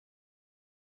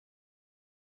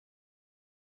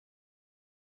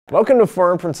Welcome to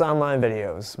 4imprint's online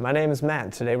videos. My name is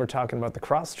Matt. Today we're talking about the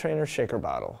Cross Trainer Shaker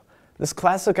Bottle. This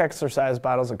classic exercise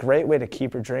bottle is a great way to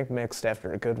keep your drink mixed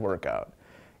after a good workout.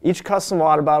 Each custom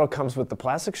water bottle comes with the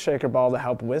plastic shaker ball to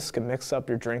help whisk and mix up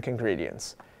your drink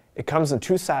ingredients. It comes in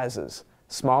two sizes,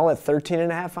 small at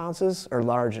 13.5 ounces or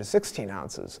large at 16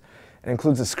 ounces. It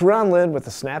includes a screw-on lid with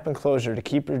a snap enclosure to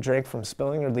keep your drink from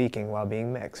spilling or leaking while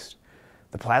being mixed.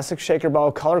 The plastic shaker ball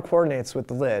color coordinates with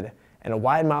the lid, and a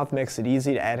wide mouth makes it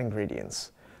easy to add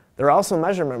ingredients. There are also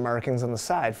measurement markings on the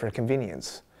side for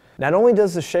convenience. Not only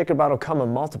does the shaker bottle come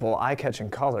in multiple eye-catching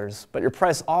colors, but your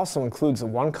price also includes a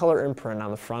one-color imprint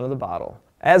on the front of the bottle.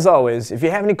 As always, if you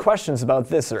have any questions about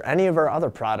this or any of our other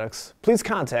products, please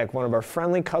contact one of our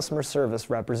friendly customer service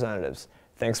representatives.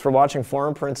 Thanks for watching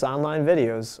 4imprint's online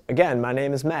videos. Again, my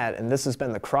name is Matt, and this has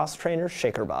been the Cross Trainer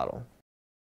Shaker Bottle.